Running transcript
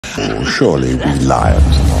Surely we lions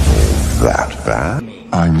are not all that bad.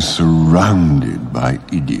 I'm surrounded by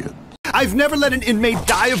idiots. I've never let an inmate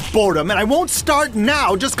die of boredom, and I won't start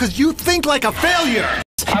now just because you think like a failure.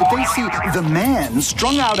 If they see the man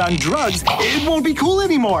strung out on drugs, it won't be cool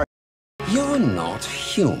anymore. You're not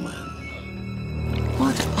human.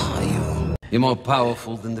 What are you? You're more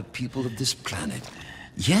powerful than the people of this planet,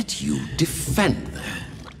 yet you defend them.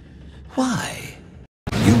 Why?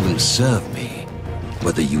 You will serve me,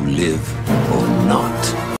 whether you live or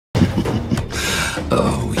not.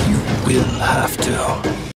 Oh, you will have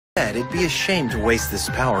to. It'd be a shame to waste this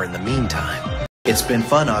power in the meantime. It's been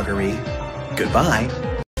fun, Augury. Goodbye.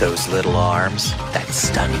 Those little arms, that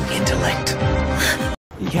stunning intellect.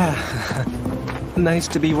 Yeah, nice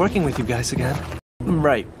to be working with you guys again.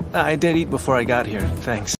 Right, I did eat before I got here,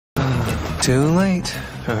 thanks. Too late,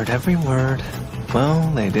 heard every word. Well,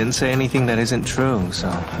 they didn't say anything that isn't true, so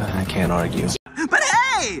I can't argue. But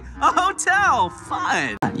hey, a hotel,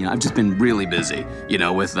 fun. You know, I've just been really busy, you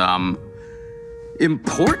know, with,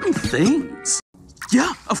 important things.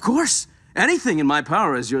 Yeah, of course. Anything in my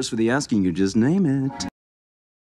power is yours for the asking. You just name it.